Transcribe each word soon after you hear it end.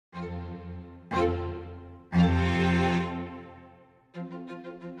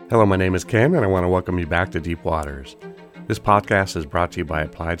Hello, my name is Ken, and I want to welcome you back to Deep Waters. This podcast is brought to you by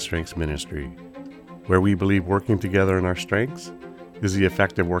Applied Strengths Ministry, where we believe working together in our strengths is the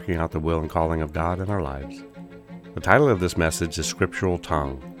effective working out the will and calling of God in our lives. The title of this message is Scriptural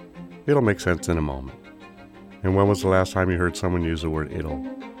Tongue. It'll make sense in a moment. And when was the last time you heard someone use the word it'll?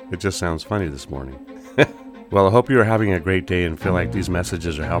 It just sounds funny this morning. Well, I hope you are having a great day and feel like these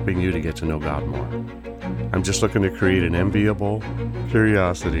messages are helping you to get to know God more. I'm just looking to create an enviable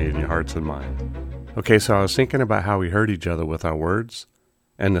curiosity in your hearts and minds. Okay, so I was thinking about how we hurt each other with our words,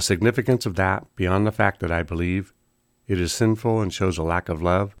 and the significance of that beyond the fact that I believe it is sinful and shows a lack of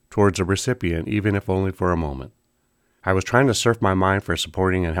love towards a recipient, even if only for a moment. I was trying to surf my mind for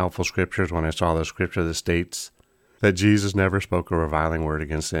supporting and helpful scriptures when I saw the scripture that states that Jesus never spoke a reviling word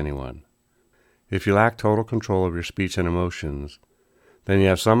against anyone. If you lack total control of your speech and emotions, then you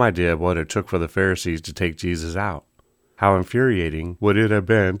have some idea of what it took for the Pharisees to take Jesus out. How infuriating would it have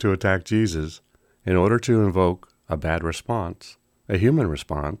been to attack Jesus in order to invoke a bad response, a human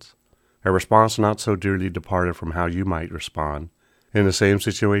response, a response not so dearly departed from how you might respond in the same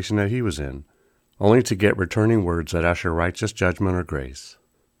situation that he was in, only to get returning words that usher righteous judgment or grace.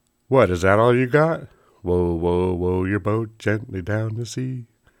 What, is that all you got? Whoa, whoa, whoa, your boat gently down the sea.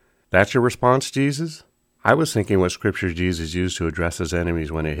 That's your response, Jesus? I was thinking what scripture Jesus used to address his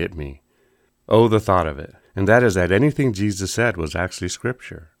enemies when it hit me. Oh, the thought of it. And that is that anything Jesus said was actually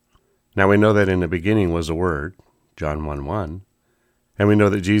scripture. Now we know that in the beginning was the Word, John 1:1, and we know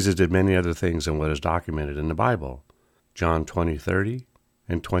that Jesus did many other things than what is documented in the Bible, John 20:30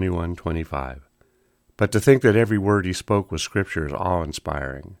 and 21:25. But to think that every word he spoke was scripture is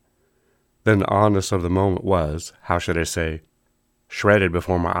awe-inspiring. Then the oddness of the moment was, how should I say, shredded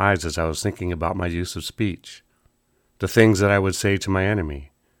before my eyes as I was thinking about my use of speech, the things that I would say to my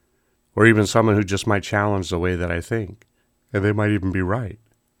enemy, or even someone who just might challenge the way that I think, and they might even be right.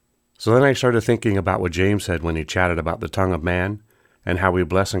 So then I started thinking about what James said when he chatted about the tongue of man and how we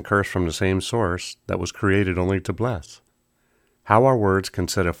bless and curse from the same source that was created only to bless. How our words can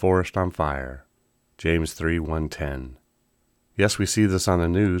set a forest on fire, James 3:1-10. Yes, we see this on the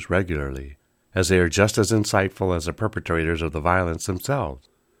news regularly, as they are just as insightful as the perpetrators of the violence themselves.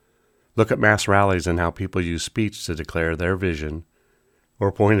 Look at mass rallies and how people use speech to declare their vision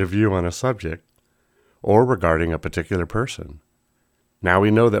or point of view on a subject or regarding a particular person. Now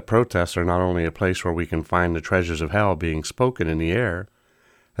we know that protests are not only a place where we can find the treasures of hell being spoken in the air,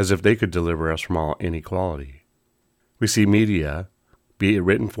 as if they could deliver us from all inequality. We see media, be it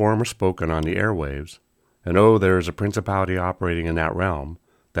written form or spoken on the airwaves, and there is a principality operating in that realm,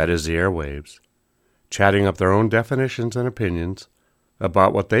 that is the airwaves, chatting up their own definitions and opinions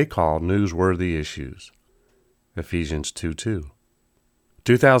about what they call newsworthy issues. Ephesians 2:2.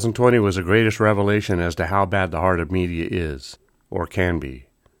 2020 was the greatest revelation as to how bad the heart of media is, or can be.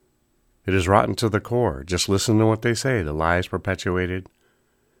 It is rotten to the core. Just listen to what they say, the lies perpetuated,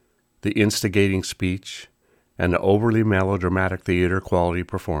 the instigating speech, and the overly melodramatic theater quality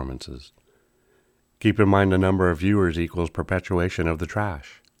performances. Keep in mind the number of viewers equals perpetuation of the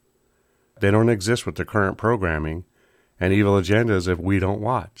trash. They don't exist with the current programming and evil agendas if we don't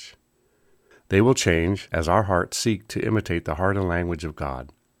watch. They will change as our hearts seek to imitate the heart and language of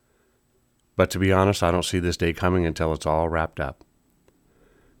God. But to be honest, I don't see this day coming until it's all wrapped up.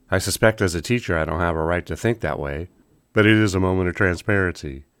 I suspect as a teacher I don't have a right to think that way, but it is a moment of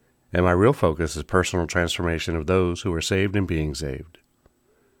transparency, and my real focus is personal transformation of those who are saved and being saved.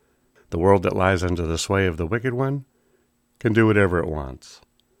 The world that lies under the sway of the wicked one can do whatever it wants.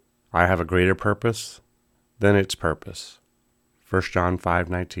 I have a greater purpose than its purpose. 1 John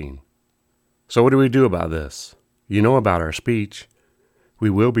 5:19. So what do we do about this? You know about our speech. We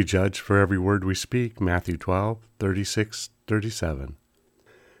will be judged for every word we speak, Matthew 12:36-37.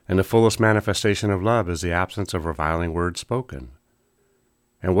 And the fullest manifestation of love is the absence of reviling words spoken.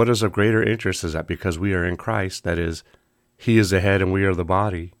 And what is of greater interest is that because we are in Christ, that is, he is the head and we are the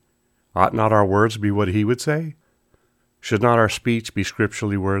body, ought not our words be what he would say? Should not our speech be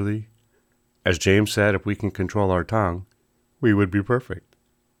scripturally worthy? As James said, if we can control our tongue, we would be perfect.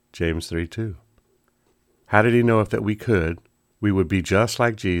 James 3:2. How did he know if that we could, we would be just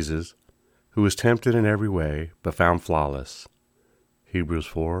like Jesus, who was tempted in every way, but found flawless? Hebrews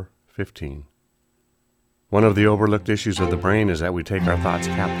 4:15. One of the overlooked issues of the brain is that we take our thoughts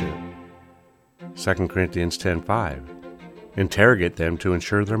captive. 2 Corinthians 10:5. Interrogate them to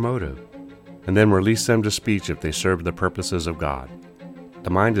ensure their motive, and then release them to speech if they serve the purposes of God. The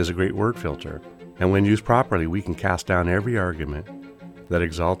mind is a great word filter, and when used properly, we can cast down every argument that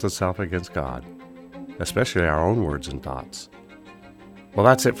exalts itself against God, especially our own words and thoughts. Well,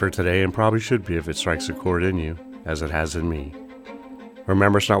 that's it for today, and probably should be if it strikes a chord in you, as it has in me.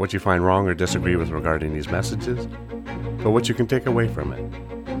 Remember, it's not what you find wrong or disagree with regarding these messages, but what you can take away from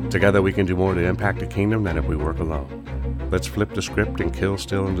it. Together we can do more to impact the kingdom than if we work alone. Let's flip the script and kill,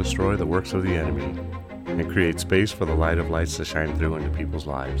 steal, and destroy the works of the enemy, and create space for the light of lights to shine through into people's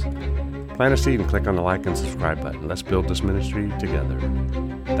lives. Plant a seed and click on the like and subscribe button. Let's build this ministry together.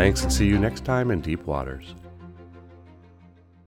 Thanks, and see you next time in Deep Waters.